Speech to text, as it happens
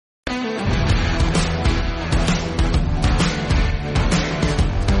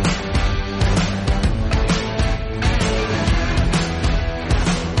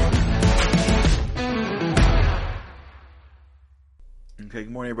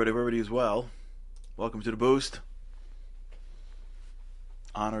everybody. If everybody is well, welcome to the Boost.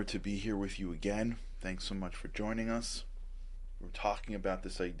 Honored to be here with you again. Thanks so much for joining us. We're talking about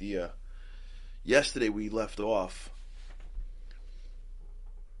this idea. Yesterday we left off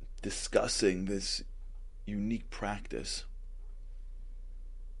discussing this unique practice.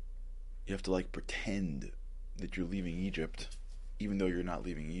 You have to pretend that you're leaving Egypt, even though you're not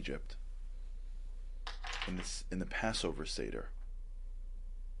leaving Egypt. In the Passover Seder.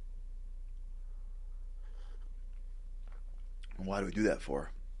 And why do we do that for?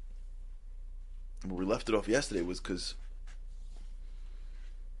 And where we left it off yesterday was because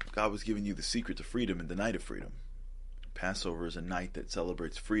God was giving you the secret to freedom and the night of freedom. Passover is a night that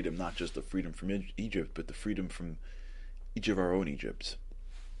celebrates freedom, not just the freedom from Egypt, but the freedom from each of our own Egypts.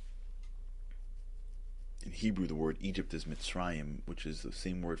 In Hebrew, the word Egypt is Mitzrayim, which is the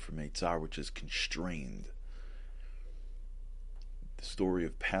same word for Meitzar, which is constrained. The story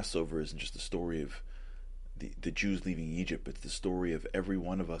of Passover isn't just the story of the Jews leaving Egypt. It's the story of every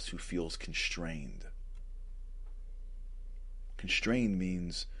one of us who feels constrained. Constrained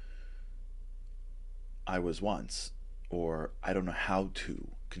means I was once, or I don't know how to.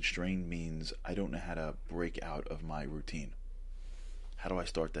 Constrained means I don't know how to break out of my routine. How do I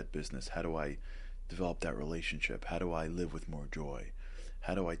start that business? How do I develop that relationship? How do I live with more joy?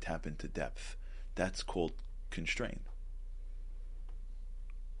 How do I tap into depth? That's called constrained.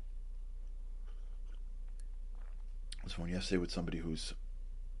 I was on yesterday with somebody whose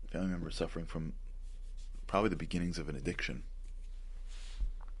family member is suffering from probably the beginnings of an addiction.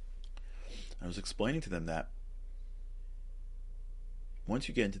 I was explaining to them that once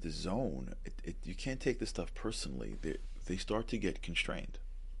you get into the zone, you can't take this stuff personally. They start to get constrained.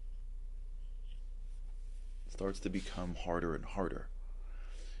 It starts to become harder and harder.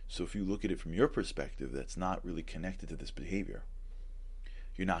 So if you look at it from your perspective, that's not really connected to this behavior,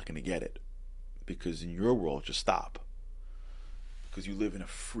 you're not going to get it. Because in your world, just stop. Because you live in a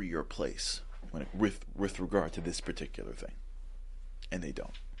freer place with regard to this particular thing. And they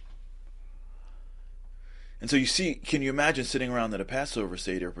don't. And so you see, can you imagine sitting around at a Passover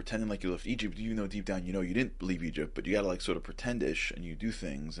Seder pretending like you left Egypt, even though deep down you know you didn't leave Egypt, but you gotta sort of pretend-ish, and you do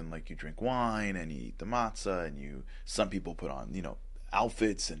things, and you drink wine, and you eat the matzah, and some people put on,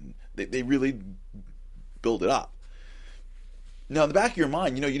 outfits, and they really build it up. Now in the back of your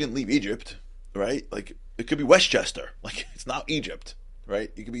mind, you didn't leave Egypt, right? It could be Westchester. It's not Egypt,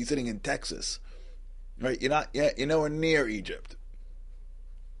 right? You could be sitting in Texas, right? You're nowhere near Egypt.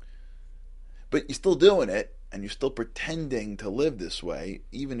 But you're still doing it, and you're still pretending to live this way,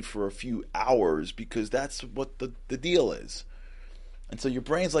 even for a few hours, because that's what the deal is. And so your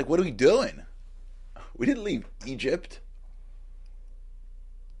brain's like, what are we doing? We didn't leave Egypt.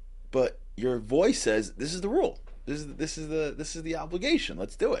 But your voice says, this is the rule. This is the obligation.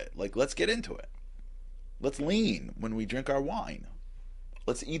 Let's do it. Let's get into it. Let's lean when we drink our wine.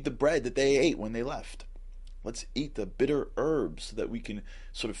 Let's eat the bread that they ate when they left. Let's eat the bitter herbs so that we can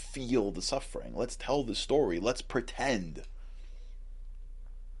sort of feel the suffering. Let's tell the story. Let's pretend.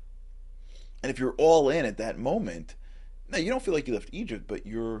 And if you're all in at that moment, no, you don't feel like you left Egypt, but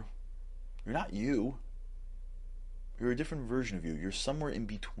you're not you. You're a different version of you. You're somewhere in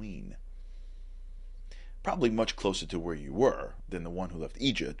between. Probably much closer to where you were than the one who left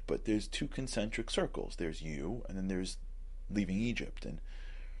Egypt, but there's two concentric circles. There's you, and then there's leaving Egypt. And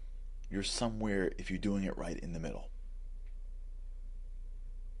you're somewhere, if you're doing it right, in the middle.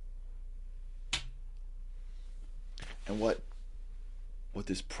 And what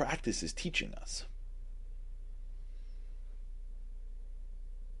this practice is teaching us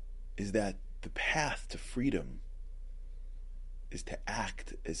is that the path to freedom is to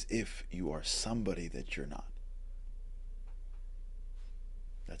act as if you are somebody that you're not.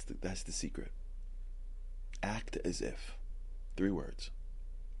 That's the secret. Act as if. 3 words.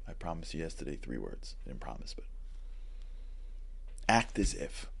 I promised you yesterday 3 words. I didn't promise, but act as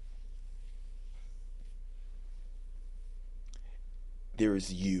if. There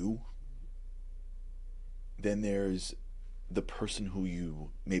is you. Then there's the person who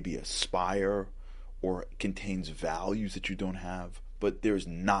you maybe aspire or contains values that you don't have, but there's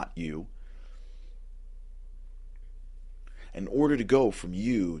not you. In order to go from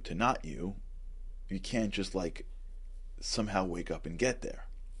you to not you, you can't just somehow wake up and get there.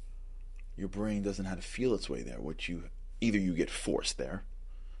 Your brain doesn't know how to feel its way there. Either you get forced there,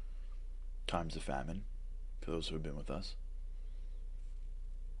 times of famine, for those who have been with us,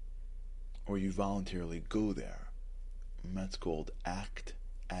 or you voluntarily go there. And that's called act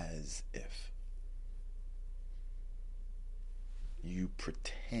as if. You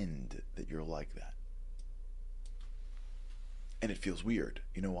pretend that you're like that. And it feels weird.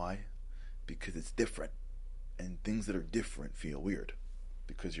 You know why? Because it's different. And things that are different feel weird.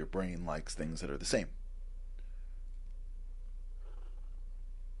 Because your brain likes things that are the same.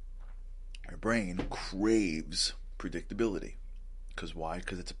 Your brain craves predictability. Because why?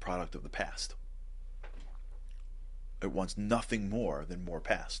 Because it's a product of the past. It wants nothing more than more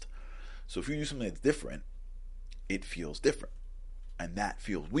past. So if you do something that's different, it feels different. And that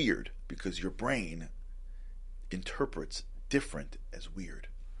feels weird because your brain interprets different as weird.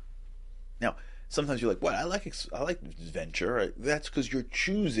 Now, sometimes you're like, what? I like adventure. That's because you're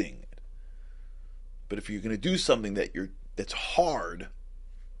choosing it. But if you're going to do something that's hard,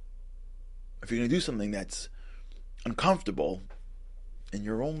 if you're going to do something that's uncomfortable in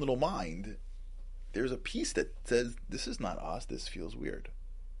your own little mind, there's a piece that says, this is not us, this feels weird.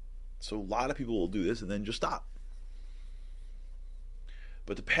 So a lot of people will do this and then just stop.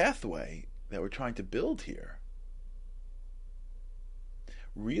 But the pathway that we're trying to build here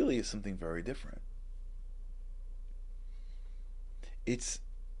really is something very different. It's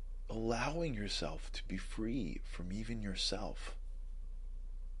allowing yourself to be free from even yourself.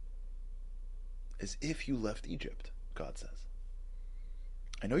 As if you left Egypt, God says.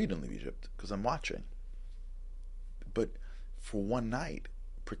 I know you didn't leave Egypt because I'm watching. But for one night,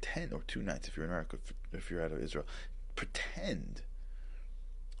 pretend, or 2 nights if you're in America, if you're out of Israel, pretend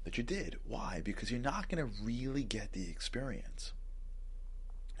that you did. Why? Because you're not going to really get the experience.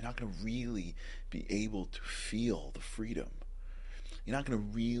 You're not going to really be able to feel the freedom. You're not going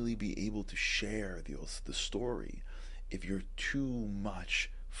to really be able to share the story if you're too much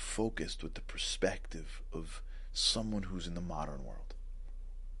focused with the perspective of someone who's in the modern world.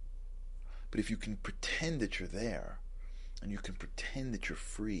 But if you can pretend that you're there, and you can pretend that you're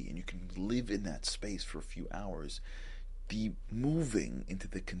free, and you can live in that space for a few hours, the moving into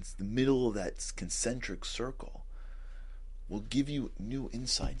the middle of that concentric circle will give you new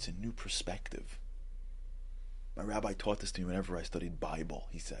insights and new perspective. My rabbi taught this to me whenever I studied Bible,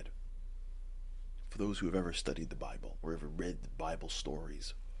 he said. For those who have ever studied the Bible, or ever read the Bible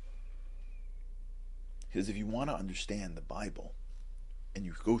stories. He says, if you want to understand the Bible, and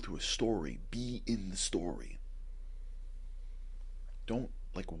you go through a story, be in the story. Don't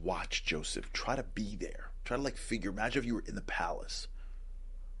watch Joseph. Try to be there. Try to imagine if you were in the palace.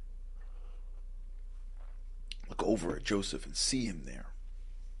 Look over at Joseph and see him there.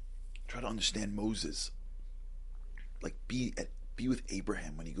 Try to understand Moses. Be with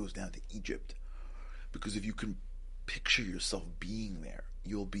Abraham when he goes down to Egypt. Because if you can picture yourself being there,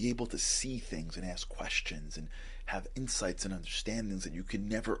 you'll be able to see things and ask questions and have insights and understandings that you can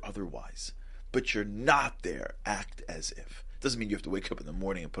never otherwise. But you're not there. Act as if. Doesn't mean you have to wake up in the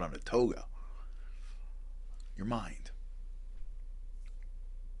morning and put on a toga. Your mind.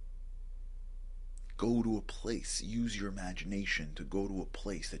 Go to a place. Use your imagination to go to a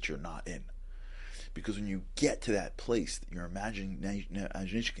place that you're not in. Because when you get to that place, your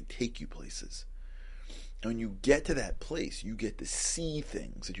imagination can take you places. And when you get to that place, you get to see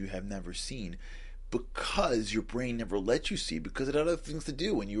things that you have never seen because your brain never let you see, because it had other things to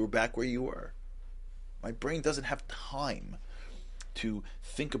do when you were back where you were. My brain doesn't have time to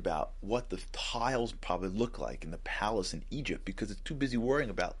think about what the tiles probably look like in the palace in Egypt because it's too busy worrying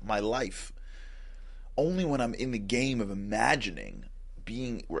about my life. Only when I'm in the game of imagining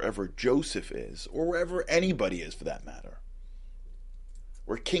being wherever Joseph is, or wherever anybody is for that matter,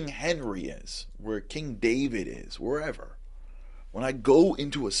 where King Henry is, where King David is, wherever, when I go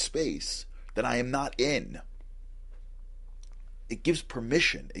into a space that I am not in, it gives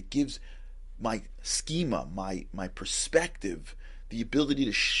permission, it gives my schema, my perspective, the ability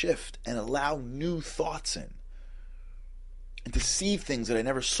to shift and allow new thoughts in, and to see things that I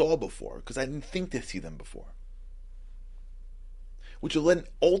never saw before, because I didn't think to see them before. Which will then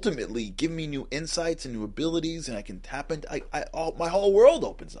ultimately give me new insights and new abilities, and I can tap into, my whole world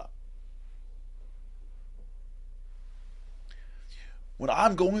opens up. When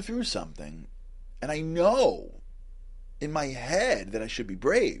I'm going through something, and I know in my head that I should be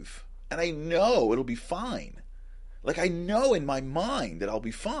brave, and I know it'll be fine. I know in my mind that I'll be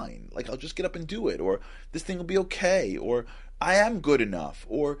fine. I'll just get up and do it, or this thing will be okay, or I am good enough,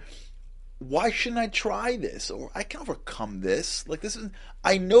 or why shouldn't I try this? Or I can overcome this.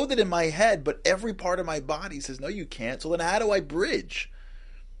 I know that in my head, but every part of my body says, no, you can't. So then how do I bridge?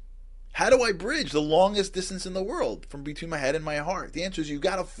 How do I bridge the longest distance in the world from between my head and my heart? The answer is you've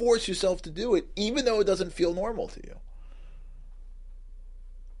got to force yourself to do it, even though it doesn't feel normal to you.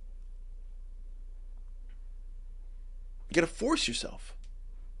 You got to force yourself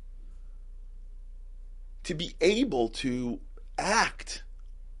to be able to act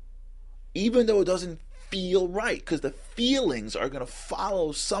even though it doesn't feel right, because the feelings are going to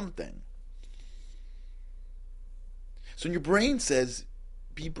follow something. So when your brain says,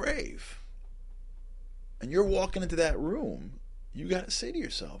 be brave, and you're walking into that room, you got to say to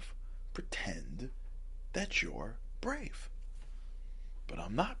yourself, pretend that you're brave. But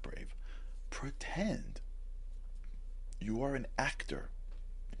I'm not brave. Pretend you are an actor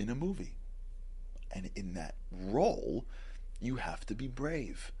in a movie. And in that role, you have to be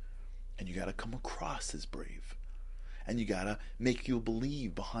brave. And you got to come across as brave. And you got to make you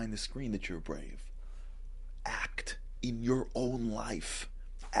believe behind the screen that you're brave. Act in your own life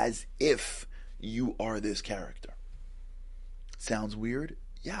as if you are this character. Sounds weird?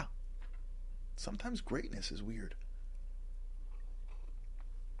 Yeah. Sometimes greatness is weird.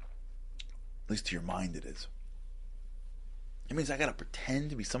 At least to your mind it is. It means I gotta pretend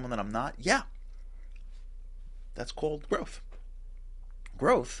to be someone that I'm not? Yeah. That's called growth.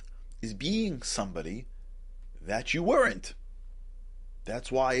 Growth is being somebody that you weren't.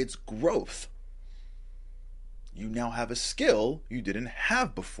 That's why it's growth. You now have a skill you didn't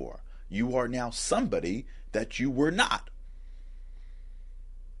have before. You are now somebody that you were not.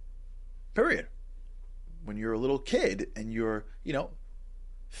 Period. When you're a little kid and you're,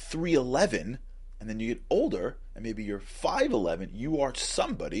 3'11", and then you get older and maybe you're 5'11", you are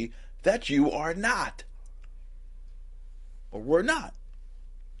somebody that you are not. Or were not.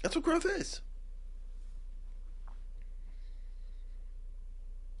 That's what growth is.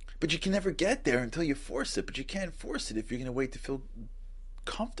 But you can never get there until you force it. But you can't force it if you're going to wait to feel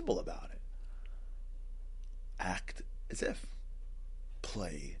comfortable about it. Act as if.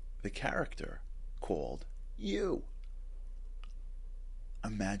 Play the character called you.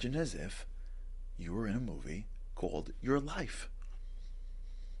 Imagine as if you were in a movie called Your Life.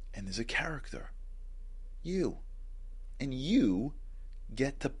 And there's a character. You. And you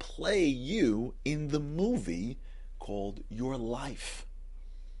get to play you in the movie called Your Life.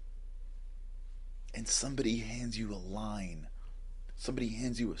 And somebody hands you a line. Somebody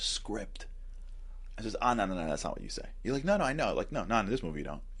hands you a script. And says, no, that's not what you say. You're like, no, I know. Like, no, in this movie you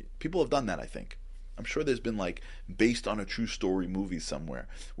don't. People have done that, I think. I'm sure there's been based on a true story movie somewhere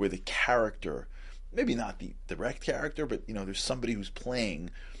where the character, maybe not the direct character, but there's somebody who's playing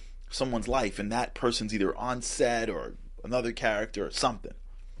someone's life and that person's either on set or another character or something.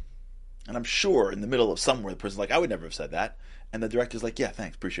 And I'm sure in the middle of somewhere the person's like, I would never have said that. And the director's like, yeah,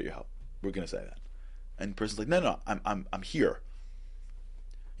 thanks, appreciate your help. We're going to say that. And the person's like, no, I'm here.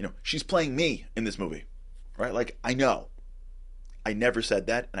 She's playing me in this movie. Right? I know. I never said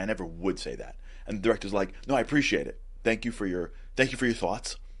that, and I never would say that. And the director's like, no, I appreciate it. Thank you for your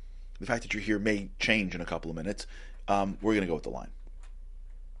thoughts. The fact that you're here may change in a couple of minutes. We're going to go with the line.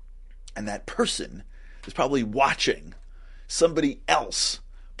 And that person is probably watching somebody else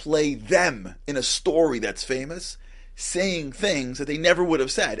play them in a story that's famous, saying things that they never would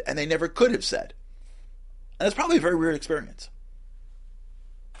have said, and they never could have said. And it's probably a very weird experience.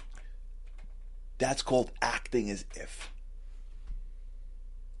 That's called acting as if.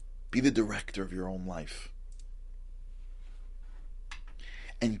 Be the director of your own life.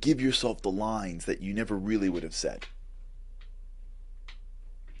 And give yourself the lines that you never really would have said.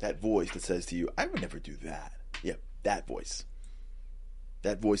 That voice that says to you, I would never do that. Yep, that voice.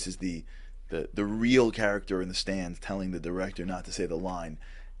 That voice is the real character in the stands telling the director not to say the line.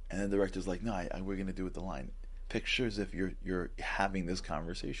 And the director's like, no, we're going to do it the line. Picture as if you're having this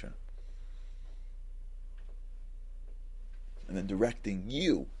conversation. And then directing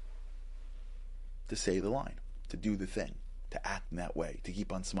you to say the line, to do the thing, to act in that way, to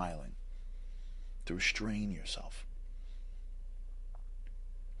keep on smiling, to restrain yourself.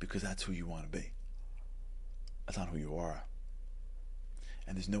 Because that's who you want to be. That's not who you are.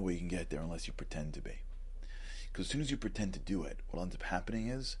 And there's no way you can get there unless you pretend to be. Because as soon as you pretend to do it, what ends up happening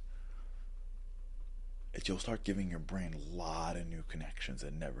is you'll start giving your brain a lot of new connections that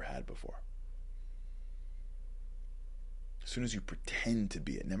it never had before. As soon as you pretend to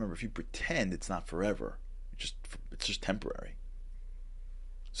be it. Now remember, if you pretend, it's not forever. It's just temporary.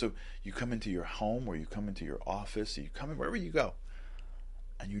 So you come into your home, or you come into your office, or you come in wherever you go,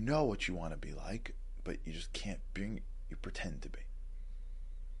 and you know what you want to be like, but you just can't you pretend to be.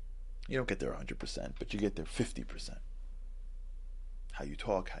 You don't get there 100%, but you get there 50%. How you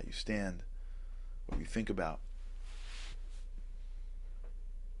talk, how you stand, what you think about.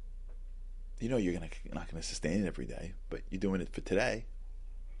 You know you're not going to sustain it every day, but you're doing it for today.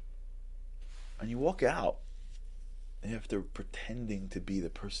 And you walk out, and after pretending to be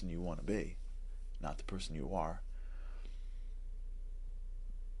the person you want to be, not the person you are,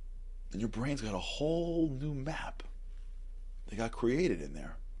 your brain's got a whole new map that got created in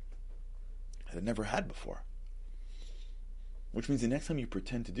there. that it never had before. Which means the next time you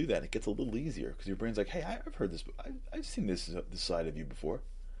pretend to do that, it gets a little easier because your brain's like, hey, I've heard this, I've seen this side of you before.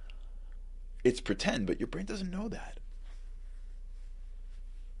 It's pretend, but your brain doesn't know that.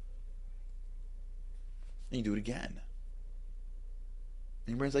 And you do it again.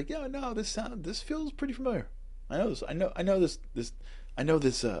 And your brain's like, yeah, no, this feels pretty familiar. I know this. I know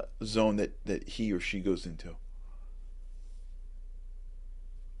this zone that he or she goes into.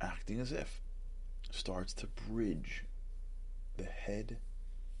 Acting as if starts to bridge the head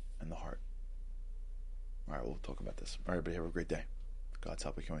and the heart. All right, we'll talk about this. All right, everybody, have a great day. God's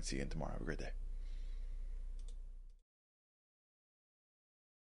help, I can't wait to see you again tomorrow. Have a great day.